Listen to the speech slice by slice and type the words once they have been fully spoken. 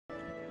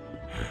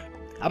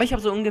Aber ich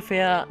habe so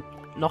ungefähr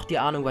noch die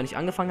Ahnung, wann ich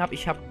angefangen habe.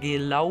 Ich habe,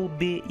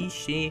 glaube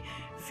ich,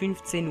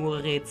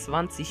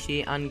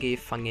 15:20 Uhr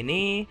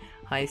angefangen.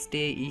 Heißt,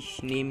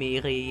 ich nehme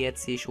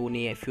jetzt schon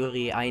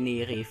für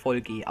eine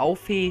Folge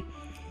auf.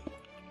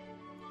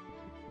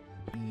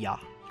 Ja.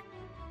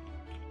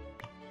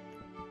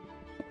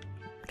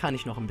 Kann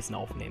ich noch ein bisschen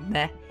aufnehmen,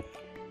 ne?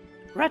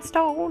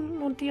 Redstone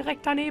und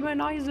direkt daneben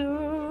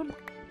Eisen.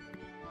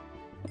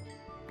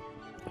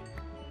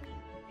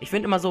 Ich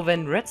finde immer so,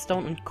 wenn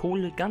Redstone und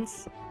Kohle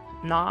ganz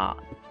nah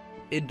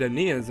in der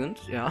Nähe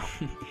sind, ja,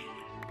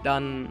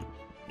 dann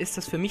ist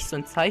das für mich so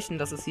ein Zeichen,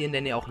 dass es hier in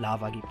der Nähe auch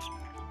Lava gibt.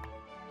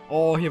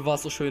 Oh, hier war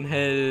es so schön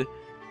hell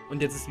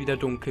und jetzt ist wieder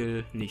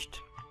dunkel.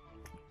 Nicht.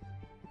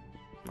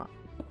 Na.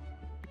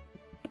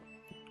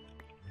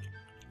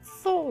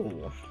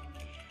 So.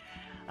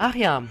 Ach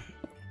ja,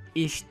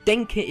 ich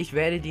denke, ich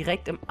werde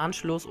direkt im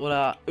Anschluss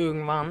oder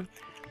irgendwann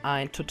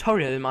ein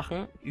Tutorial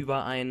machen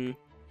über ein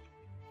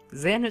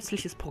sehr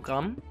nützliches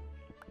Programm.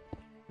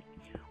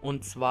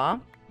 Und zwar,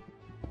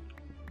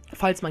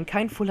 falls man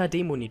keinen Full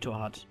HD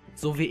Monitor hat,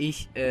 so wie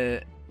ich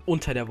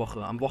unter der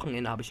Woche. Am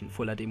Wochenende habe ich einen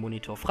Full HD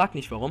Monitor. Frag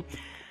nicht warum.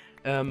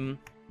 Dann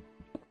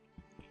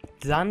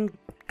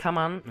kann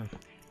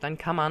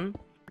man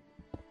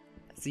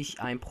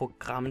sich ein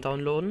Programm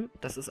downloaden.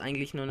 Das ist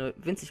eigentlich nur eine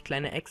winzig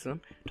kleine Echse.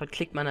 Dort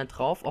klickt man dann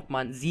drauf, ob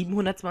man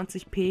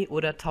 720p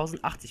oder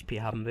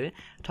 1080p haben will.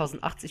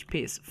 1080p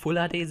ist Full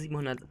HD,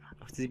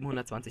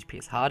 720p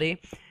ist HD.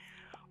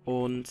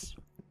 Und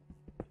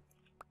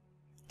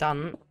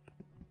dann,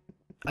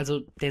 also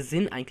der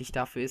Sinn eigentlich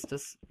dafür ist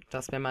es,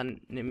 dass wenn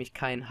man nämlich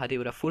kein HD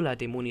oder Full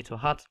HD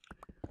Monitor hat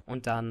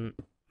und dann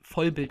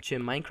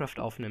Vollbildschirm Minecraft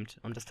aufnimmt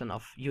und das dann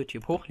auf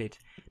YouTube hochlädt,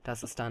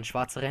 dass es dann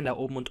schwarze Ränder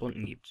oben und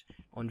unten gibt.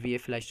 Und wie ihr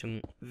vielleicht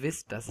schon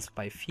wisst, dass es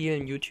bei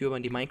vielen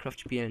YouTubern, die Minecraft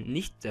spielen,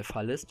 nicht der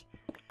Fall ist.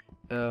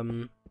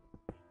 Den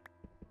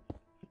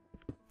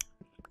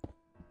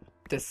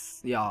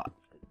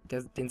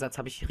Satz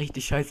habe ich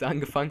richtig scheiße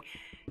angefangen.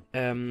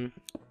 Nun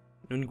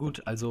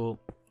gut, also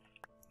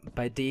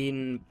bei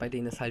denen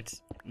es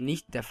halt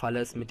nicht der Fall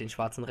ist mit den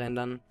schwarzen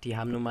Rändern, die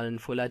haben nun mal einen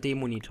Full HD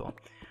Monitor.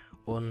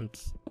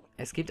 Und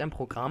es gibt ein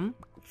Programm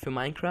für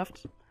Minecraft,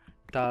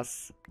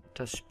 das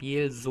das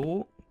Spiel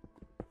so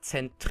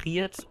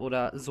zentriert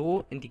oder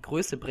so in die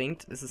Größe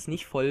bringt, es ist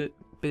nicht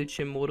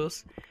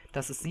Vollbildschirmmodus,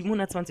 dass es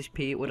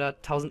 720p oder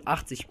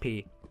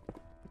 1080p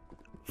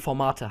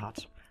Formate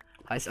hat.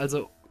 Heißt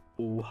also,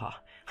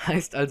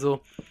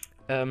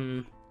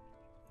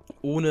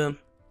 ohne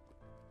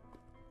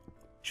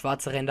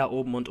schwarze Ränder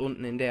oben und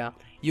unten in der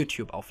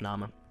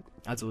YouTube-Aufnahme.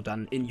 Also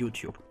dann in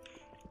YouTube.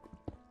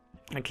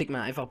 Dann klickt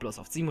man einfach bloß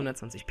auf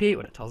 720p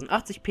oder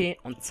 1080p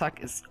und zack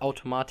ist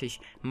automatisch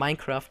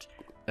Minecraft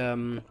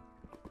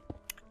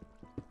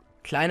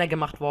kleiner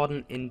gemacht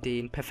worden in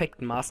den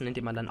perfekten Maßen, in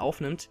denen man dann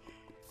aufnimmt.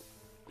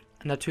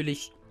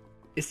 Natürlich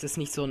ist es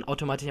nicht so ein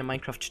automatischer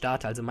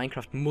Minecraft-Starter, also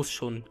Minecraft muss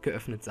schon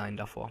geöffnet sein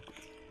davor.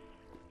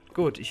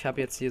 Gut, ich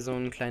habe jetzt hier so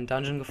einen kleinen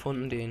Dungeon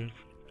gefunden, den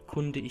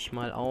kunde ich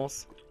mal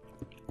aus,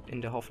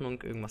 in der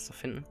Hoffnung, irgendwas zu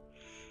finden.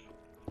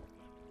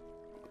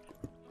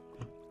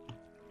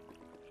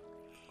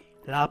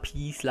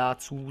 Lapis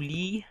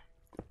Lazuli.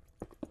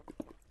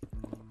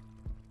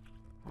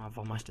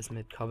 Warum mache ich das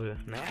mit Kabel?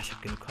 Naja, ich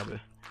habe genug Kabel.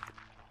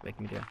 Weg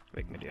mit dir,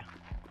 weg mit dir.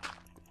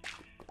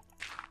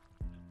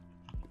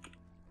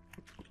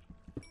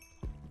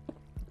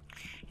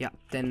 Ja,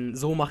 denn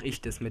so mache ich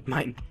das mit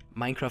meinen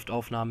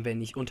Minecraft-Aufnahmen, wenn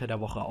ich unter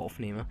der Woche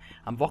aufnehme.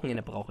 Am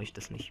Wochenende brauche ich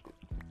das nicht.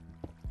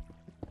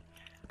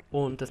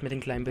 Und das mit dem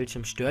kleinen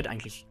Bildschirm stört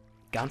eigentlich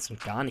ganz und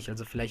gar nicht.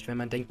 Also vielleicht, wenn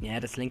man denkt, ja,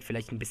 das lenkt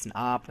vielleicht ein bisschen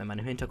ab, wenn man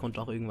im Hintergrund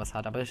noch irgendwas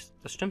hat, aber das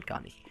stimmt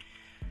gar nicht.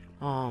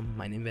 Oh,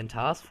 mein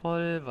Inventar ist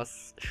voll.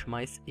 Was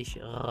schmeiß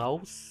ich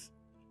raus?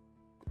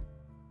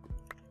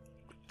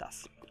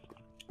 Das.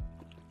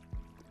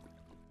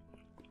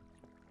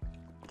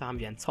 Da haben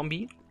wir einen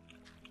Zombie.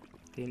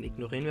 Den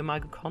ignorieren wir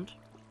mal gekonnt.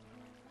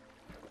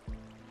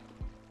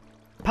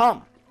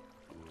 Pam!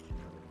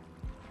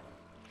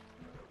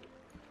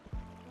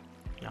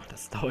 Ach,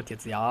 das dauert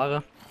jetzt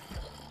Jahre.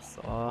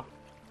 So.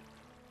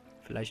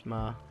 Vielleicht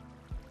mal.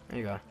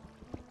 Egal.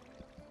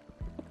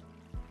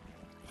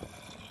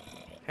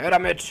 Hör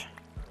damit!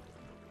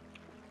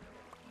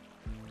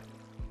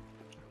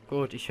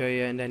 Gut, ich höre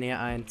hier in der Nähe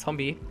einen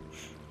Zombie.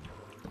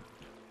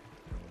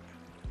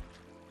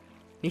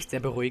 Nicht sehr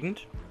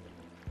beruhigend.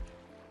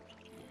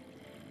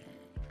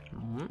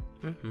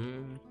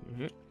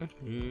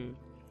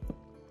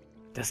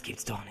 Das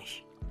gibt's doch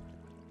nicht.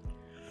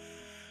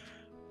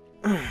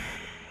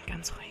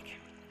 Ganz ruhig.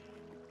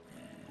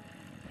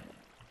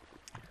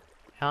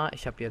 Ja,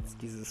 ich habe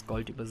jetzt dieses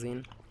Gold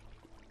übersehen.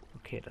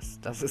 Okay,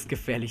 das ist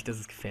gefährlich, das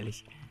ist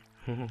gefährlich.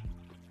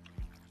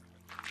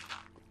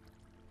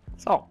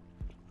 So.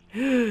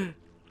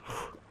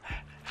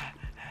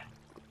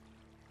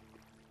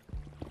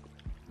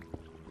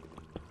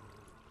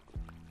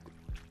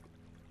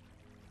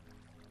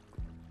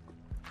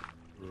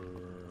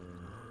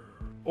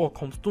 Oh,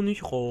 kommst du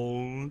nicht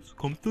raus?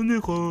 Kommst du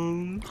nicht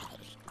raus?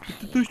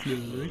 Ist das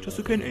schlecht? Hast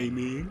du kein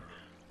Aiming?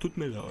 Tut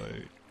mir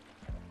leid.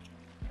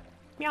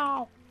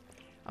 Miau.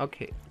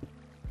 Okay.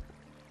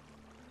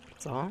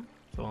 So.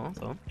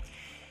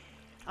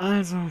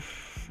 Also,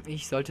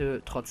 ich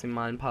sollte trotzdem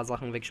mal ein paar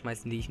Sachen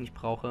wegschmeißen, die ich nicht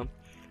brauche.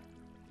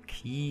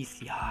 Kies,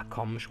 ja,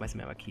 komm, schmeißen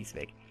wir mal Kies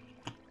weg.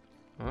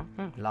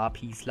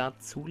 Lapis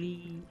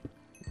Lazuli.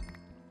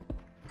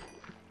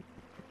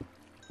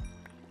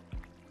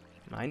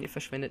 Nein, ihr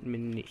verschwendet mir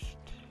nicht.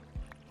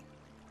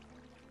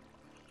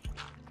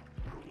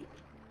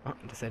 Oh,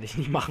 das hätte ich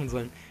nicht machen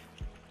sollen.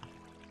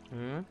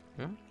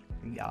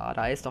 Ja,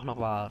 da ist doch noch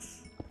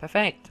was.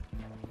 Perfekt.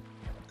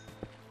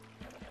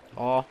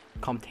 Oh,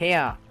 kommt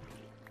her.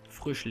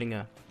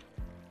 Frischlinge.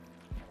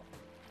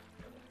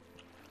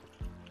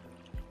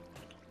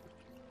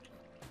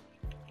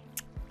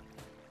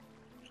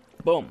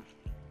 Boom.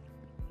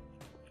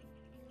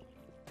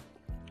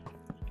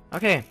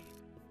 Okay.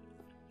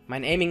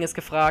 Mein Aiming ist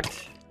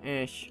gefragt.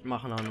 Ich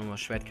mache noch nur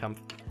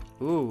Schwertkampf.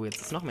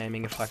 Jetzt ist noch mehr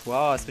Aiming gefragt.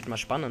 Wow, es wird mal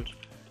spannend.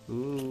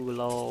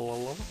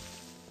 Lol.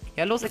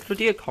 Ja, los,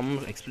 explodier.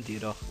 Komm, explodier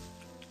doch.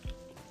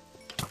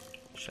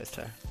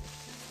 Scheißteil.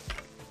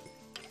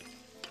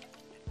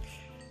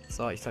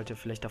 So, ich sollte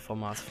vielleicht davor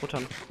mal was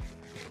futtern.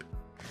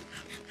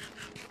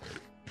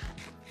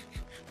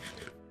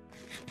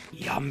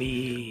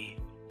 Yummy.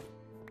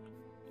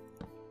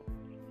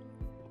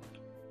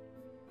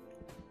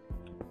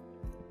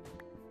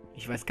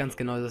 Ich weiß ganz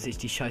genau, dass ich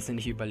die Scheiße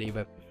nicht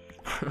überlebe.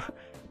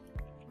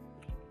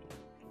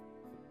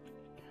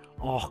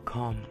 Och,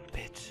 komm,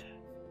 bitte.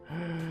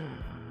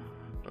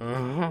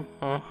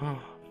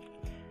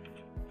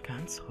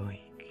 Ganz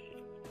ruhig.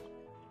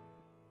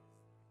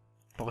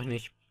 Brauche ich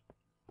nicht.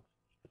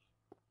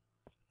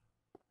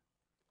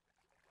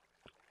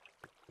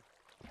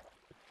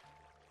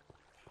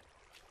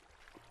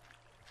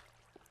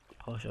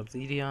 Brauche ich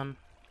Obsidian?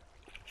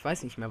 Ich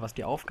weiß nicht mehr, was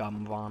die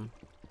Aufgaben waren.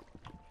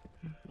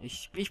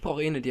 Ich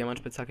brauche eh eine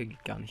Diamantspitzhacke,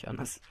 geht gar nicht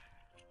anders.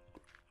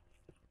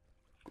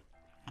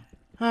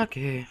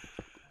 Okay.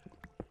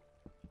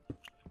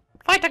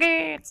 Weiter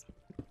geht's!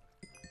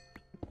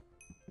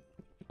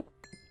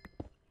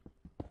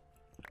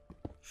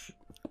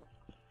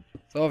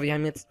 So, wir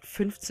haben jetzt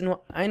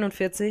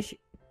 15:41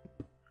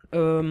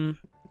 Uhr.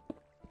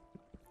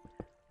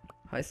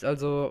 Heißt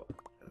also,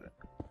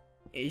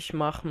 ich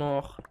mache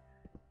noch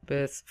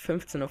bis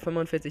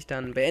 15:45 Uhr,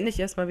 dann beende ich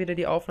erstmal wieder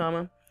die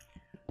Aufnahme.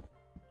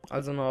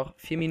 Also noch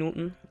 4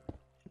 Minuten.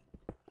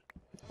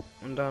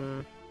 Und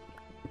dann,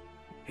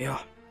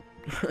 ja,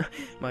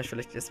 mache ich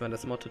vielleicht erstmal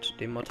das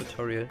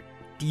Mod-Tutorial.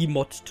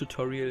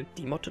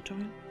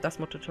 Das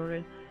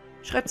Mod-Tutorial?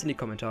 Schreibt's in die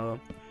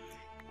Kommentare.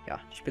 Ja,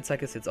 die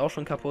Spitzhacke ist jetzt auch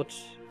schon kaputt.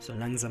 So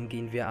langsam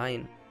gehen wir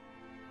ein.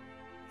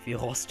 Wir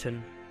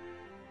rosten.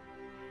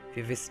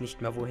 Wir wissen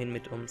nicht mehr, wohin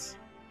mit uns.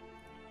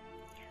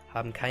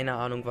 Haben keine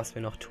Ahnung, was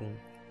wir noch tun.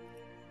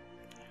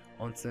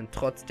 Und sind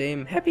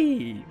trotzdem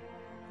happy.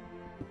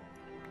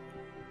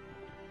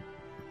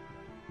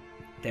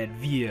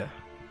 Denn wir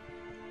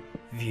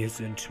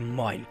sind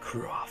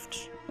Minecraft.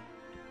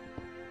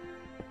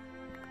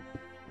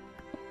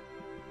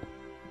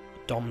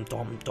 Dom,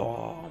 dom,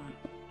 dom.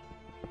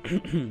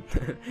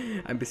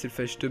 Ein bisschen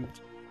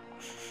verstimmt.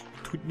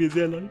 Tut mir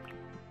sehr leid.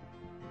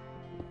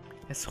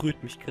 Es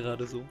rührt mich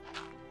gerade so.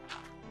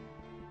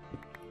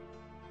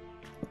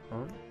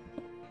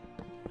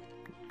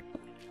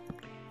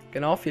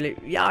 Genau,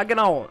 ja,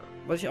 genau.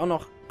 Was ich auch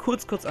noch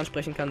kurz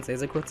ansprechen kann,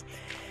 sehr kurz.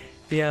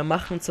 Wir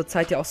machen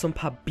zurzeit ja auch so ein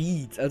paar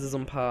Beats, also so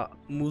ein paar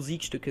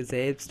Musikstücke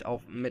selbst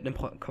mit einem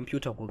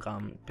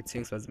Computerprogramm,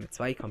 beziehungsweise mit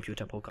 2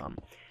 Computerprogrammen.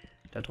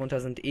 Darunter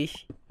sind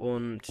ich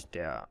und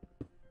der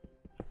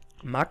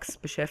Max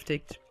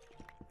beschäftigt.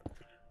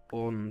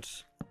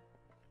 Und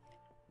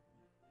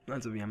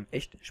also wir haben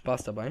echt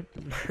Spaß dabei.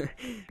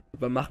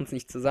 Wir machen es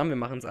nicht zusammen, wir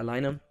machen es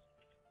alleine.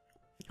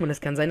 Und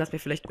es kann sein, dass wir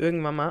vielleicht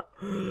irgendwann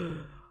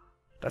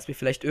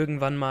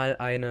mal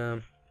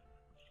eine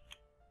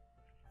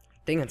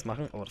Dingens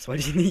machen. Oh, das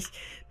wollte ich nicht.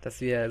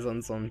 Dass wir so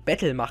ein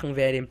Battle machen,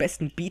 wer den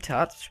besten Beat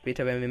hat.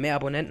 Später, wenn wir mehr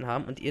Abonnenten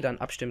haben und ihr dann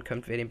abstimmen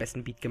könnt, wer den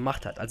besten Beat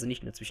gemacht hat. Also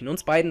nicht nur zwischen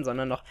uns beiden,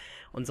 sondern noch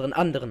unseren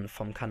anderen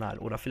vom Kanal.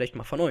 Oder vielleicht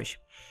mal von euch.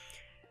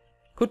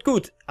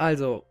 Gut.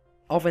 Also,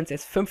 auch wenn es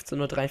jetzt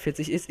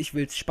 15:43 Uhr ist, ich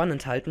will es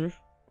spannend halten.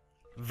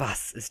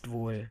 Was ist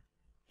wohl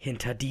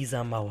hinter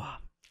dieser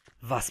Mauer?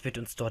 Was wird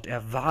uns dort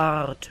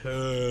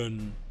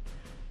erwarten?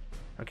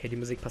 Okay, die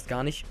Musik passt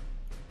gar nicht.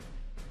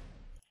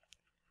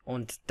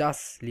 Und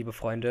das, liebe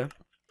Freunde,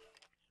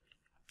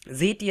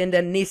 seht ihr in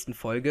der nächsten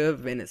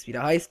Folge, wenn es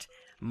wieder heißt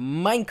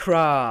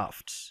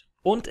Minecraft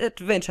und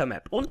Adventure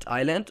Map und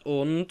Island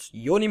und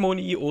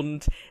Yonimoni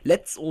und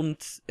Let's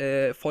und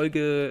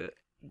Folge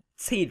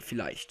 10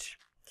 vielleicht.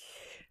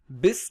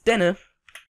 Bis denne.